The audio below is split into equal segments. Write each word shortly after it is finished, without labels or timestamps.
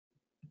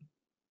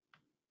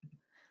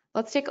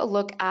Let's take a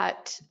look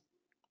at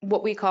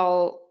what we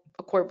call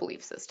a core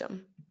belief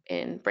system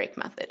in break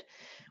method.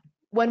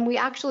 When we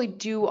actually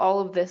do all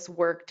of this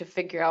work to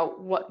figure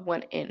out what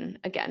went in,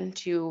 again,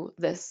 to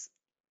this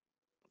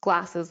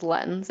glasses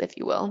lens, if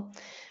you will,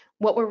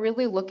 what we're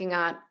really looking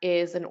at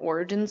is an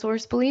origin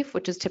source belief,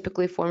 which is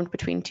typically formed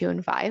between 2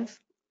 and 5.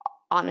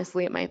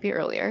 Honestly, it might be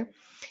earlier.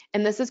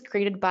 And this is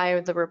created by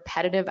the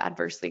repetitive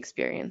adversely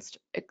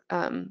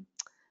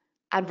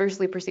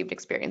perceived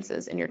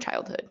experiences in your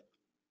childhood.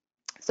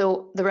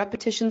 So the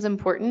repetition's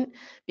important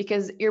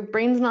because your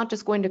brain's not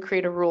just going to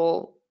create a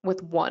rule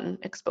with one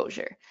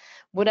exposure.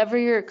 Whatever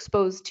you're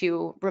exposed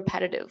to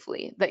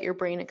repetitively that your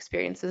brain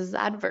experiences is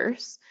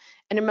adverse.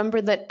 And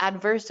remember that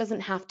adverse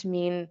doesn't have to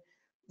mean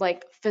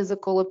like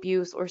physical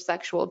abuse or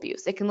sexual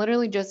abuse. It can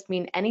literally just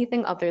mean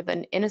anything other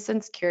than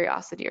innocence,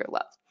 curiosity, or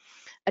love.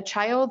 A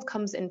child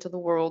comes into the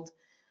world.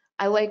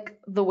 I like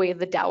the way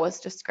the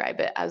Taoists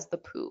describe it as the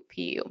pu.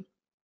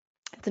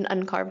 It's an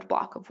uncarved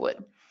block of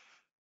wood.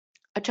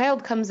 A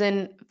child comes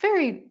in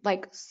very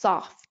like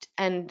soft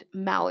and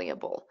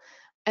malleable.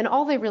 And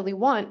all they really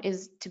want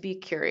is to be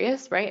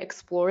curious, right?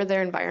 Explore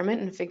their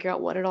environment and figure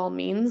out what it all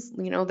means.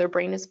 You know, their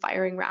brain is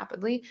firing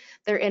rapidly.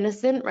 They're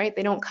innocent, right?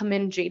 They don't come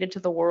in jaded to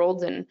the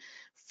world and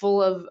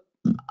full of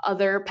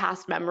other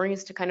past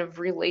memories to kind of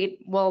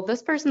relate. Well,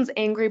 this person's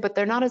angry, but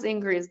they're not as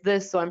angry as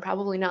this, so I'm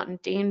probably not in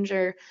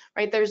danger,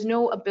 right? There's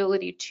no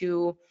ability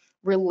to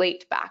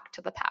relate back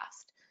to the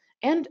past.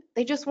 And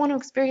they just want to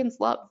experience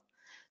love.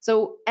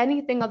 So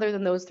anything other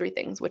than those three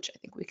things, which I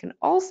think we can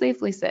all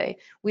safely say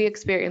we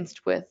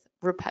experienced with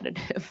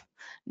repetitive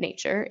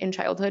nature in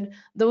childhood,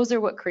 those are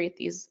what create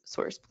these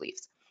source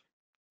beliefs.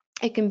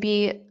 It can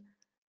be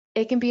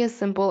as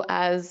simple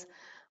as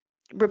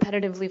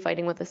repetitively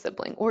fighting with a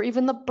sibling, or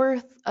even the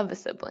birth of a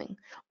sibling,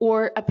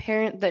 or a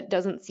parent that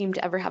doesn't seem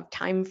to ever have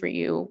time for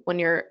you when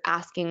you're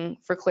asking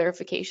for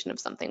clarification of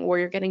something, or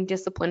you're getting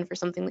disciplined for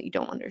something that you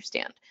don't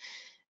understand.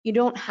 You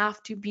don't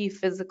have to be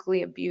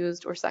physically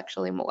abused or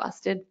sexually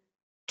molested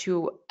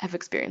to have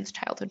experienced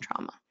childhood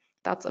trauma.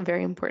 That's a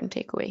very important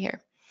takeaway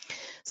here.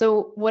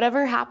 So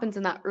whatever happens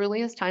in that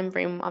earliest time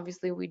frame,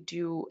 obviously we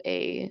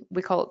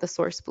call it the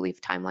source belief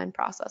timeline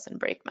process and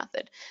break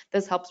method.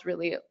 This helps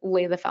really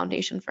lay the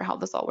foundation for how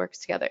this all works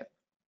together.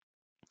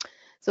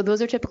 So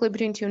those are typically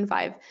between 2 and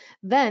 5.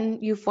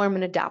 Then you form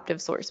an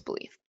adaptive source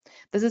belief.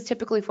 This is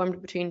typically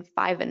formed between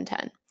 5 and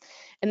 10.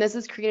 And this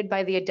is created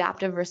by the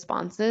adaptive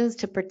responses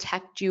to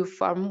protect you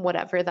from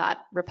whatever that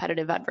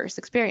repetitive adverse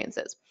experience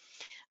is.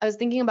 I was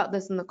thinking about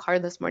this in the car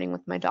this morning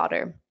with my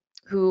daughter,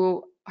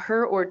 who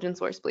her origin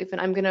source belief, and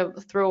I'm going to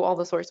throw all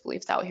the source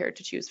beliefs out here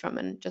to choose from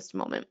in just a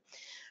moment.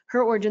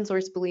 Her origin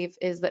source belief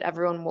is that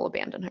everyone will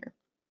abandon her.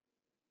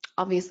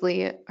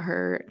 Obviously,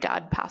 her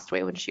dad passed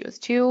away when she was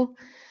 2,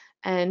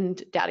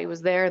 and daddy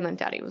was there, and then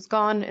daddy was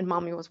gone, and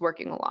mommy was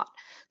working a lot.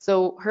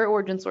 So her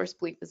origin source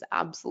belief is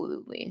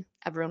absolutely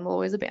everyone will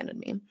always abandon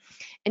me.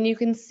 And you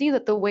can see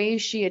that the way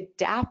she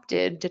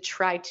adapted to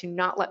try to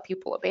not let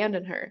people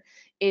abandon her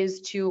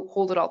is to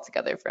hold it all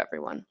together for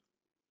everyone.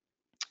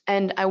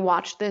 And I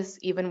watched this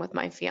even with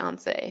my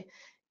fiance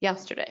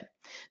yesterday.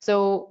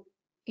 So,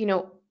 you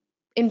know,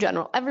 in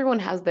general, everyone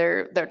has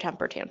their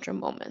temper tantrum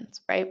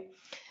moments, right?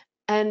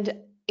 And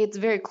it's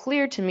very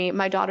clear to me,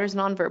 my daughter's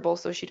nonverbal,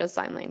 so she does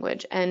sign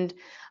language. And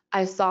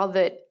I saw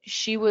that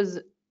she was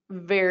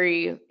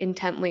very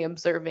intently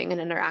observing an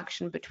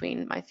interaction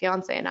between my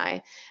fiance and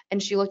I.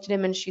 And she looked at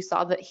him and she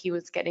saw that he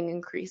was getting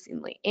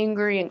increasingly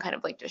angry and kind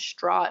of like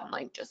distraught and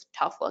like just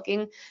tough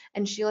looking.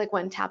 And she like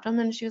went and tapped him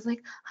and she was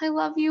like, I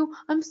love you.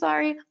 I'm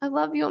sorry. I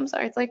love you. I'm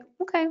sorry. It's like,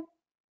 okay,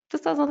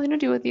 this has nothing to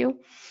do with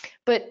you.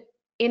 But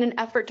in an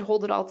effort to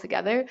hold it all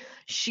together,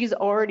 she's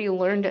already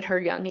learned at her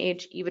young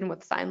age, even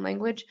with sign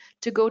language,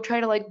 to go try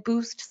to like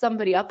boost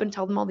somebody up and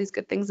tell them all these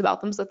good things about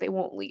them so that they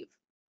won't leave,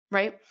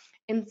 right?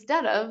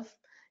 Instead of,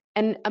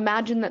 and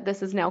imagine that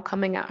this is now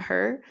coming at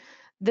her.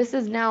 This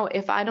is now,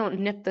 if I don't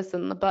nip this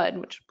in the bud,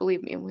 which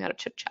believe me, we had a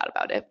chit chat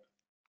about it,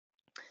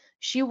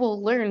 she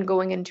will learn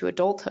going into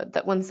adulthood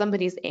that when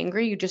somebody's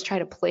angry, you just try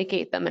to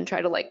placate them and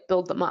try to like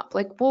build them up.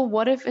 Like, well,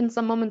 what if in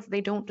some moments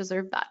they don't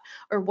deserve that?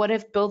 Or what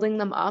if building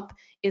them up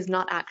is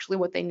not actually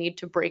what they need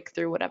to break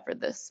through whatever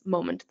this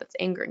moment that's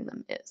angering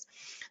them is?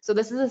 So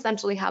this is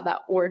essentially how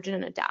that origin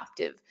and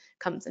adaptive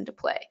comes into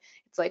play.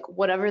 It's like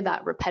whatever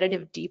that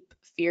repetitive deep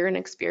fear and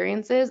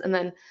experience is, and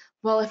then,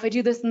 well, if I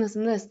do this and this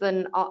and this,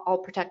 then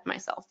I'll protect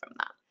myself from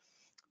that.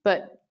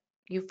 But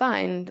you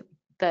find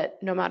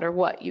that no matter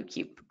what, you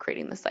keep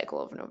creating the cycle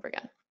over and over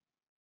again.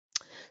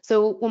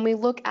 So when we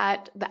look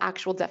at the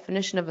actual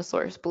definition of a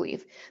source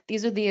belief,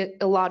 these are the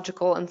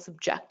illogical and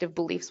subjective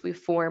beliefs we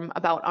form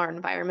about our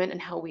environment and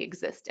how we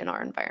exist in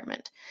our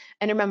environment.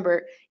 And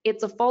remember,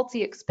 it's a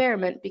faulty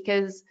experiment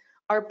because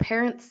our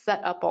parents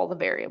set up all the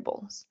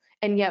variables.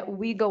 And yet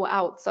we go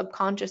out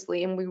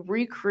subconsciously and we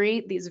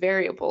recreate these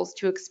variables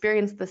to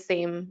experience the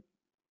same,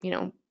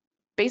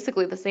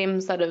 basically the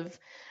same set of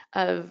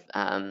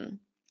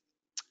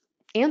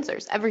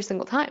answers every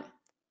single time,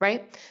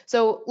 right?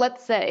 So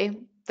let's say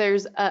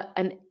there's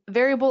a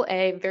variable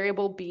A,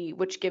 variable B,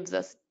 which gives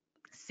us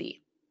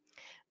C.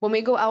 When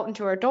we go out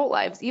into our adult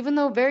lives, even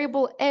though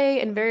variable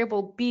A and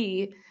variable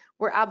B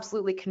were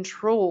absolutely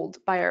controlled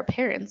by our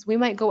parents, we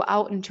might go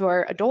out into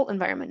our adult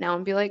environment now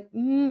and be like,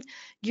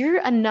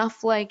 you're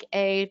enough like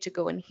A to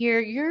go in here,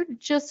 you're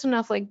just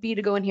enough like B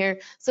to go in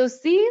here. So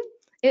C,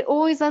 it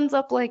always ends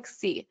up like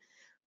C.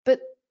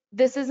 But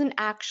this isn't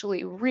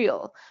actually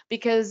real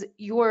because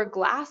your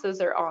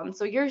glasses are on.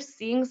 So you're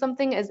seeing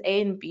something as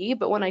A and B,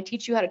 but when I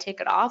teach you how to take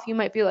it off, you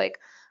might be like,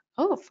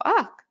 oh,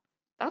 fuck,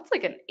 that's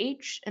like an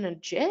H and a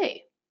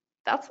J.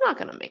 That's not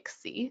going to make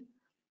C.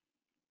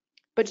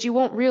 But you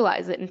won't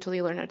realize it until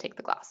you learn how to take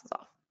the glasses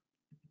off.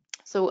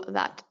 So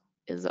that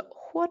is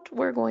what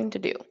we're going to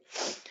do.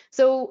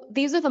 So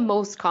these are the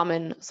most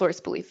common source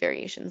belief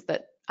variations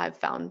that I've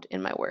found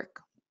in my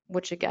work,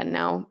 which again,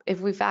 now, if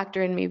we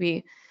factor in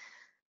maybe,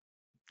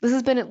 this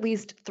has been at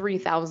least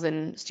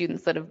 3,000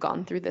 students that have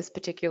gone through this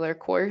particular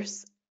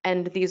course,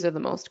 and these are the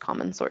most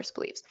common source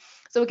beliefs.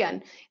 So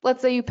again,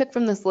 let's say you pick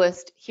from this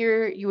list.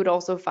 Here you would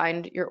also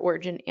find your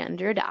origin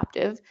and your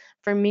adaptive.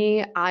 For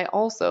me, I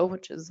also,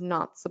 which is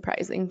not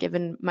surprising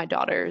given my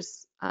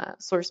daughter's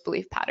source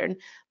belief pattern,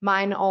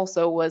 mine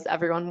also was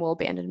everyone will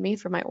abandon me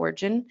for my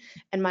origin,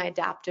 and my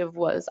adaptive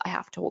was I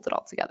have to hold it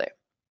all together.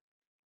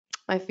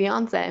 My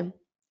fiance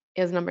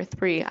is number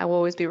 3, I will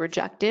always be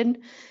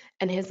rejected,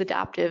 and his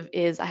adaptive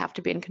is I have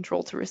to be in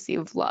control to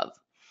receive love.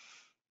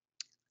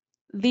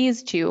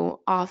 These two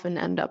often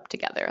end up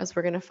together, as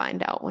we're going to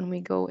find out when we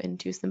go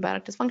into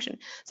symbiotic dysfunction.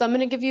 So I'm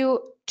going to give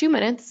you 2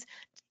 minutes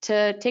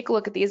to take a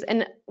look at these.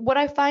 And what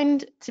I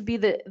find to be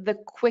the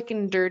quick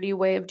and dirty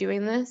way of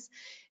doing this,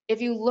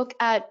 if you look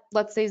at,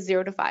 let's say,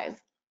 0 to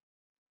 5,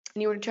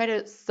 and you were to try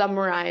to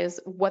summarize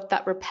what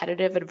that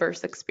repetitive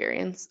adverse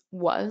experience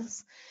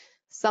was,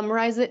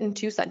 summarize it in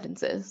 2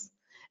 sentences,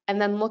 and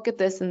then look at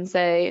this and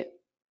say,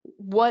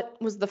 what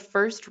was the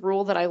first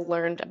rule that I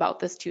learned about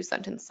this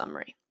 2-sentence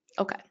summary?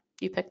 Okay,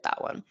 you pick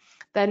that one.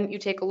 Then you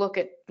take a look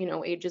at,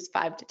 ages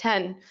 5 to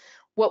 10.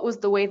 What was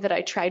the way that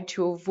I tried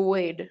to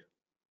avoid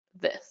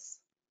this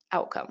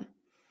outcome?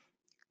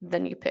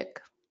 Then you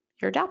pick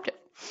your adaptive.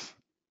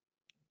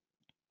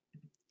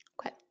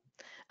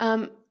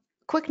 Okay.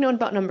 Quick note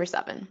about number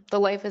 7, the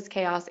life is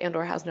chaos and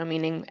or has no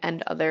meaning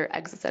and other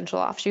existential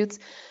offshoots.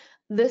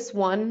 This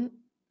one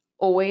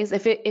always,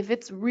 if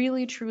it's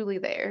really truly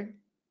there,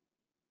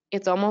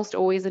 it's almost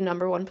always in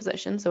number 1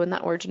 position, so in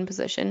that origin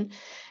position.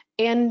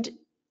 And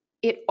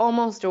it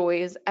almost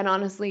always, and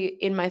honestly,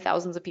 in my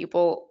thousands of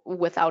people,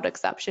 without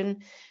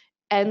exception,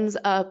 ends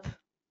up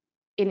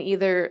in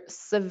either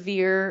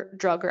severe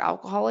drug or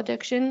alcohol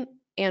addiction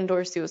and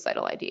or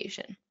suicidal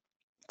ideation.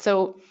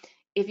 So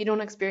if you don't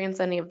experience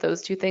any of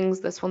those 2 things,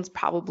 this one's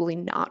probably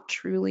not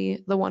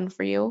truly the one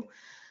for you.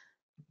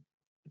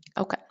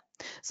 Okay,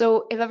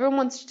 so if everyone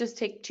wants to just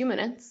take 2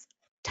 minutes,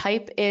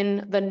 type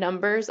in the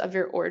numbers of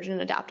your origin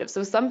and adaptive.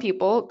 So some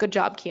people, good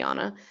job,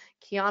 Kiana.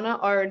 Kiana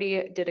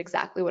already did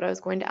exactly what I was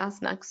going to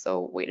ask next,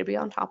 so way to be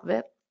on top of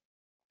it.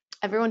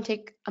 Everyone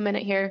take a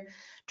minute here,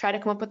 try to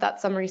come up with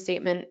that summary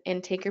statement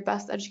and take your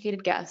best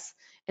educated guess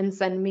and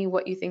send me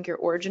what you think your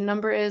origin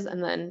number is,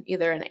 and then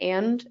either an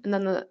and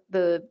then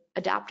the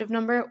adaptive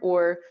number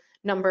or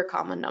number,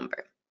 comma,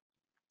 number.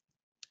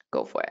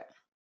 Go for it.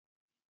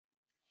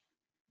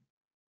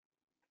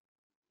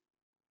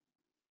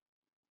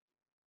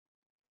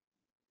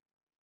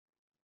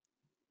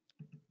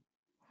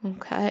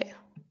 Okay.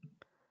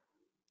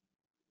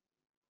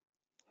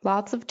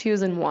 Lots of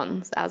 2s and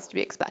 1s, as to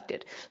be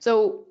expected.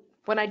 So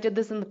when I did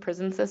this in the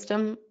prison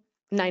system,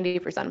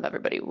 90% of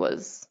everybody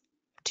was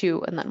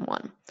 2 and then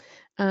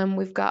 1.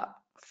 We've got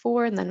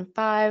 4 and then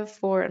 5,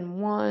 4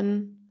 and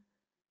 1,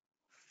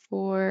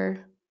 4,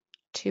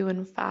 2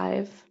 and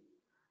 5.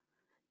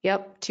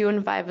 Yep, 2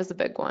 and 5 is a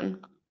big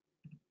one.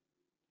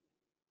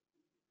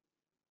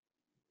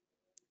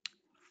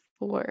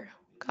 4,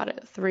 got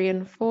it. 3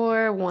 and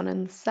 4, 1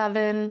 and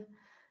 7,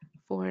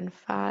 4 and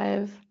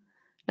 5.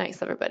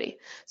 Nice, everybody.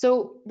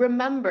 So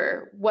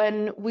remember,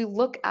 when we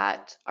look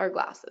at our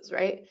glasses,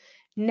 right?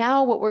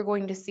 Now what we're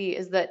going to see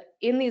is that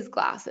in these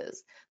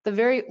glasses,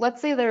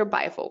 let's say they're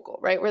bifocal,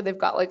 right? Where they've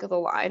got like the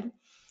line.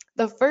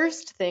 The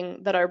first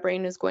thing that our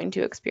brain is going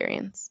to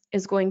experience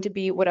is going to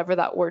be whatever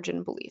that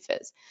origin belief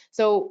is.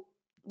 So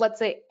let's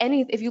say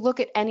if you look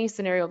at any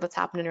scenario that's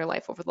happened in your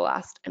life over the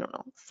last,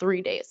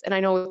 3 days, and I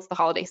know it's the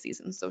holiday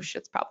season, so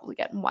shit's probably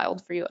getting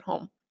wild for you at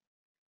home.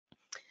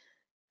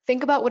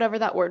 Think about whatever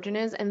that origin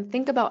is and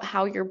think about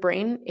how your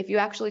brain, if you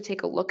actually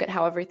take a look at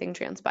how everything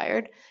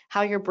transpired,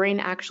 how your brain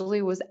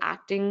actually was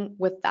acting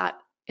with that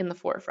in the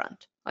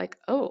forefront. Like,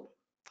 oh,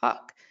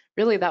 fuck,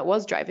 really that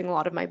was driving a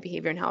lot of my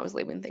behavior and how I was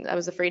labeling things. I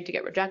was afraid to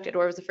get rejected,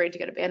 or I was afraid to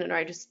get abandoned, or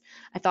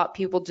I thought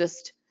people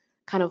just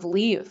kind of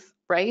leave,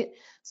 right?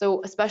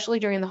 So especially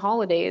during the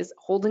holidays,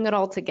 holding it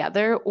all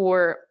together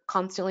or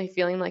constantly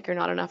feeling like you're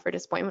not enough for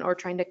disappointment or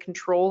trying to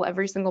control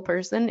every single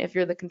person if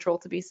you're the control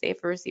to be safe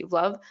or receive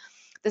love,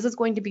 This is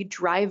going to be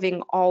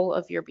driving all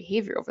of your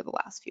behavior over the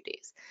last few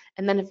days.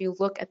 And then if you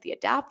look at the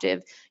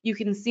adaptive, you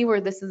can see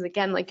where this is,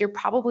 again, like you're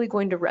probably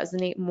going to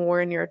resonate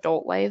more in your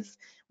adult life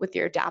with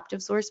your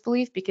adaptive source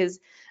belief, because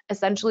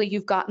essentially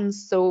you've gotten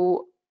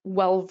so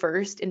well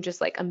versed in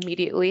just like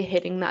immediately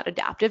hitting that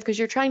adaptive because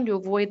you're trying to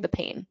avoid the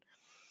pain.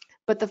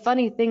 But the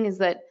funny thing is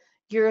that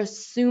you're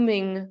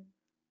assuming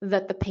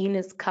that the pain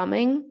is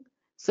coming,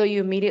 so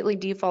you immediately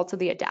default to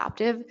the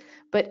adaptive.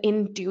 But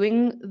in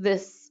doing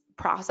this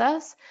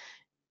process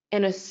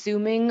and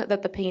assuming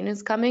that the pain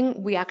is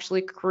coming, we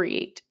actually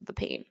create the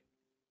pain.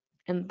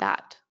 And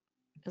that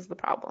is the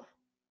problem.